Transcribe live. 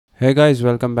Hey guys,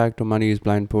 welcome back to Money is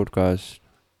Blind podcast.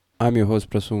 I'm your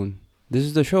host Prasoon. This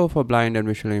is the show for blind and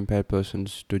visually impaired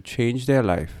persons to change their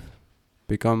life,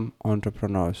 become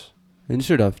entrepreneurs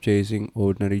instead of chasing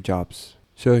ordinary jobs.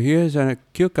 So here's a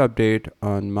quick update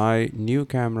on my new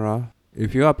camera.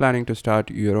 If you are planning to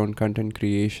start your own content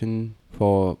creation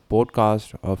for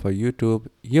podcast or for YouTube,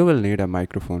 you will need a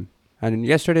microphone. And in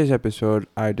yesterday's episode,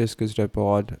 I discussed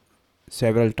about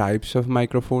several types of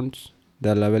microphones.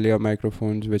 The lavaliere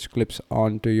microphones which clips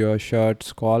onto your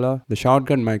shirt's collar, the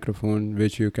shotgun microphone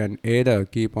which you can either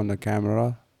keep on the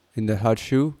camera in the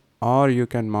horseshoe or you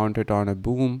can mount it on a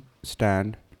boom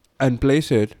stand and place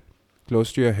it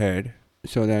close to your head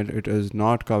so that it is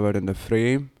not covered in the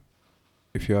frame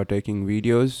if you are taking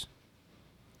videos.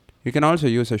 You can also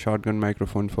use a shotgun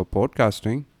microphone for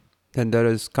podcasting. Then there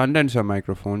is condenser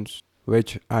microphones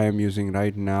which I am using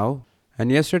right now.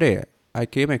 And yesterday I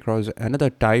came across another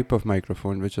type of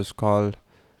microphone which is called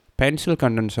pencil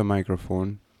condenser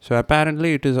microphone. So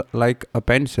apparently it is like a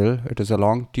pencil, it is a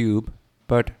long tube,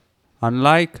 but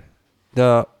unlike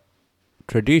the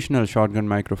traditional shotgun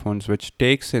microphones which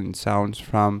takes in sounds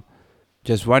from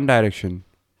just one direction,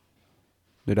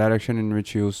 the direction in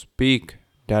which you speak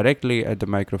directly at the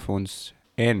microphone's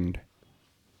end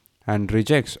and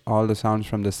rejects all the sounds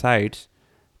from the sides,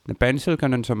 the pencil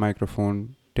condenser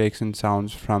microphone takes in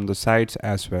sounds from the sides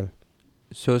as well.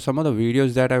 So some of the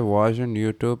videos that I watched on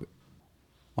YouTube,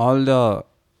 all the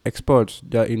experts,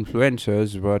 the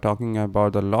influencers were talking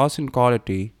about the loss in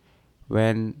quality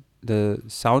when the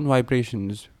sound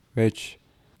vibrations which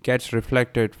gets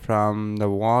reflected from the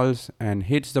walls and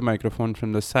hits the microphone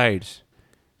from the sides.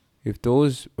 If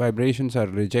those vibrations are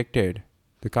rejected,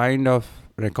 the kind of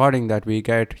recording that we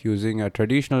get using a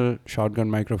traditional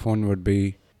shotgun microphone would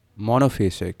be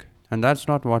monophasic. And that's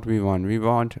not what we want. We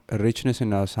want a richness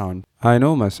in our sound. I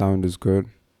know my sound is good.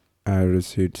 I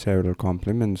received several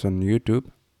compliments on YouTube.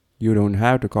 You don't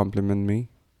have to compliment me.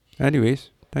 Anyways,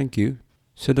 thank you.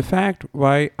 So the fact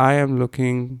why I am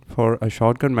looking for a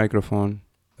shotgun microphone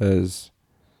is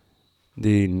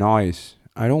the noise.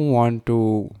 I don't want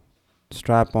to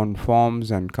strap on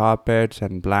forms and carpets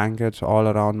and blankets all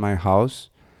around my house,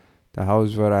 the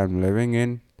house where I'm living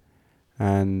in,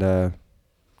 and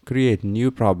create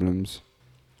new problems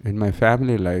in my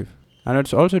family life. And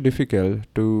it's also difficult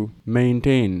to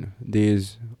maintain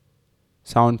these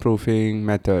soundproofing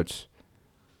methods.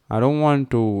 I don't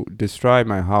want to destroy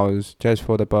my house just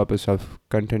for the purpose of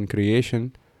content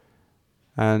creation.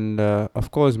 And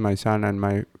of course, my son and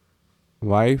my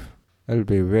wife, it'll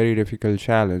be a very difficult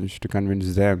challenge to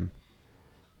convince them.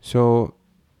 So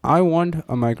I want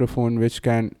a microphone which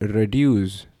can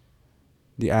reduce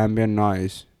the ambient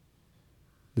noise.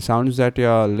 The sounds that you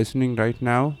are listening right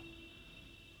now,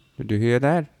 did you hear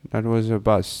that? That was a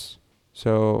bus.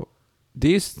 So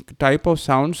these type of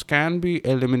sounds can be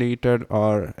eliminated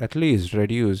or at least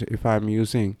reduced if I'm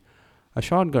using a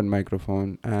shotgun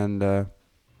microphone, and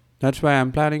that's why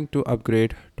I'm planning to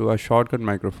upgrade to a shotgun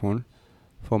microphone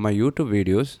for my YouTube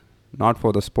videos, not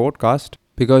for the sportcast,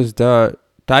 because the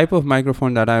type of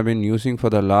microphone that I've been using for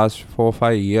the last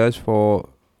 4-5 years for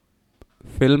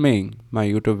filming my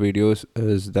YouTube videos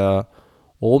is the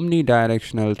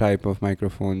omnidirectional type of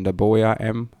microphone, the Boya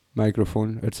M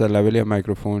microphone. It's a lavaliere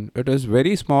microphone. It is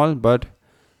very small, but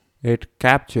it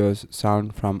captures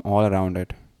sound from all around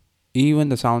it. Even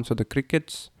the sounds of the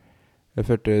crickets, if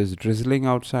it is drizzling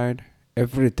outside,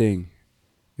 everything.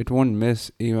 It won't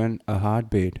miss even a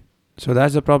heartbeat. So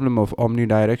that's the problem of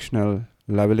omnidirectional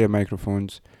lavaliere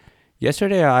microphones.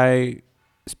 Yesterday I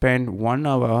spent 1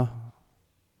 hour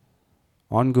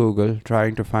on Google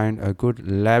trying to find a good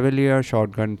lavaliere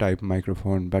shotgun type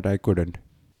microphone, but I couldn't.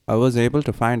 I was able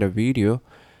to find a video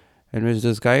in which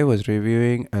this guy was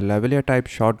reviewing a lavaliere type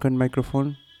shotgun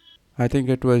microphone. I think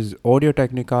it was Audio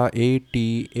Technica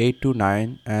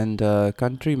AT829 and the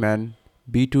Countryman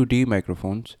B2D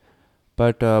microphones,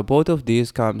 but both of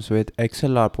these comes with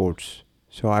XLR ports,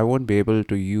 so I won't be able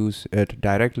to use it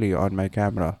directly on my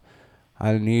camera.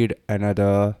 I'll need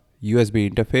another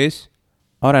USB interface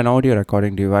or an audio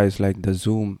recording device like the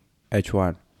Zoom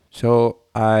H1. So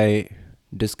I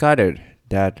discarded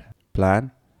that plan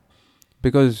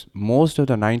because most of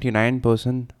the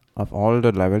 99% of all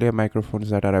the lavaliere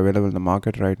microphones that are available in the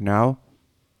market right now,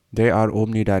 they are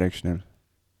omnidirectional.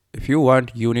 If you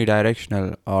want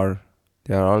unidirectional, or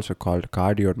they are also called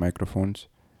cardioid microphones,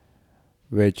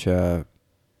 which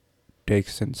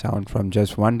takes in sound from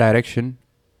just one direction,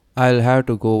 I'll have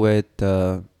to go with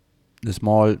the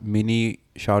small mini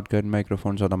shotgun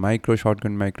microphones or the micro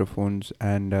shotgun microphones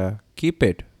and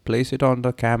place it on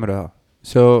the camera.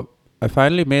 So I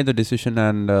finally made the decision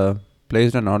and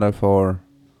placed an order for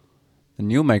The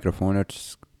new microphone,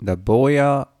 it's the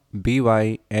Boya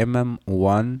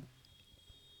BY-MM1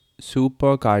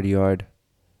 Super Cardioid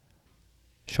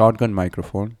shotgun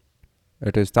microphone.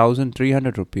 It is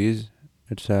 1,300 rupees.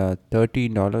 It's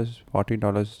 $13,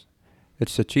 $14.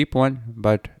 It's a cheap one,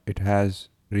 but it has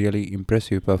really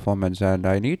impressive performance and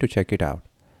I need to check it out.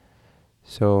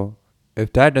 So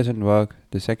if that doesn't work,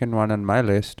 the second one on my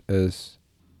list is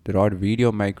the Rode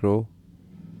Video Micro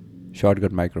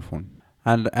shotgun microphone.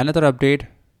 And another update,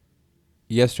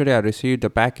 yesterday I received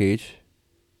the package,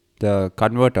 the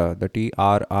converter, the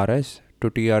TRRS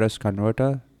to TRS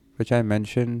converter, which I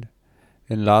mentioned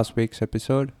in last week's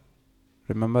episode.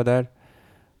 Remember that?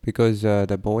 Because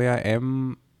the Boya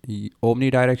M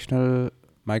omnidirectional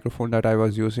microphone that I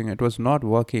was using, it was not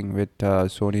working with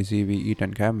Sony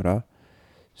ZV-E10 camera.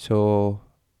 So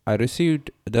I received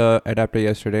the adapter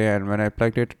yesterday, and when I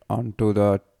plugged it onto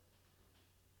the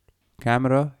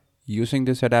camera using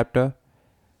this adapter,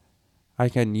 I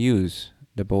can use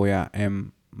the Boya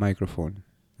M microphone,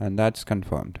 and that's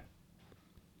confirmed.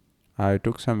 I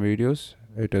took some videos,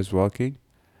 it is working,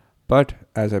 but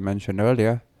as I mentioned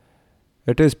earlier,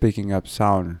 it is picking up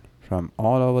sound from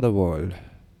all over the world,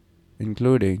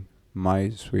 including my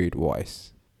sweet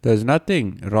voice. There's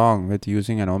nothing wrong with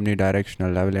using an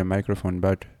omnidirectional lavaliere microphone,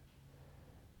 but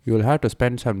you will have to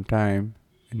spend some time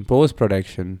in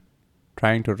post-production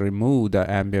trying to remove the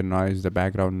ambient noise, the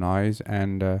background noise,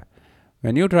 and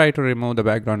when you try to remove the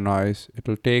background noise, it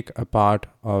will take a part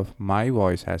of my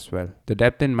voice as well. The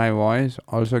depth in my voice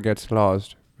also gets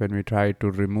lost when we try to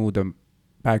remove the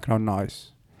background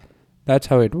noise. That's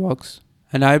how it works.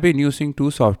 And I've been using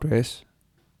two softwares.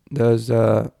 There's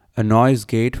a noise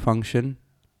gate function,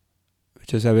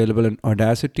 which is available in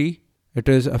Audacity. It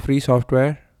is a free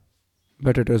software,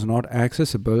 but it is not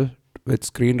accessible with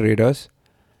screen readers.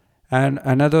 And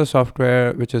another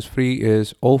software which is free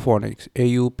is Auphonics,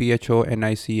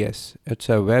 Auphonics. It's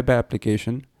a web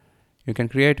application. You can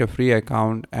create a free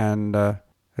account and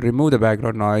remove the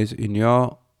background noise in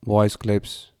your voice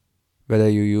clips, whether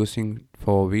you're using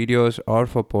for videos or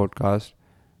for podcasts,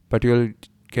 but you'll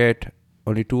get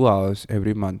only 2 hours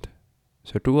every month.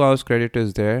 So 2 hours credit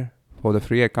is there for the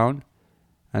free account,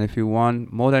 and if you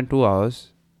want more than 2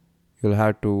 hours, you'll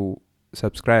have to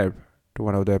subscribe to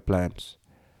one of their plans.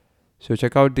 So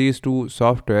check out these two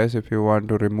softwares if you want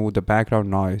to remove the background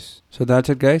noise. So that's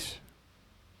it, guys.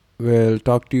 We'll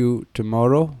talk to you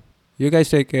tomorrow. You guys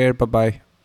take care. Bye-bye.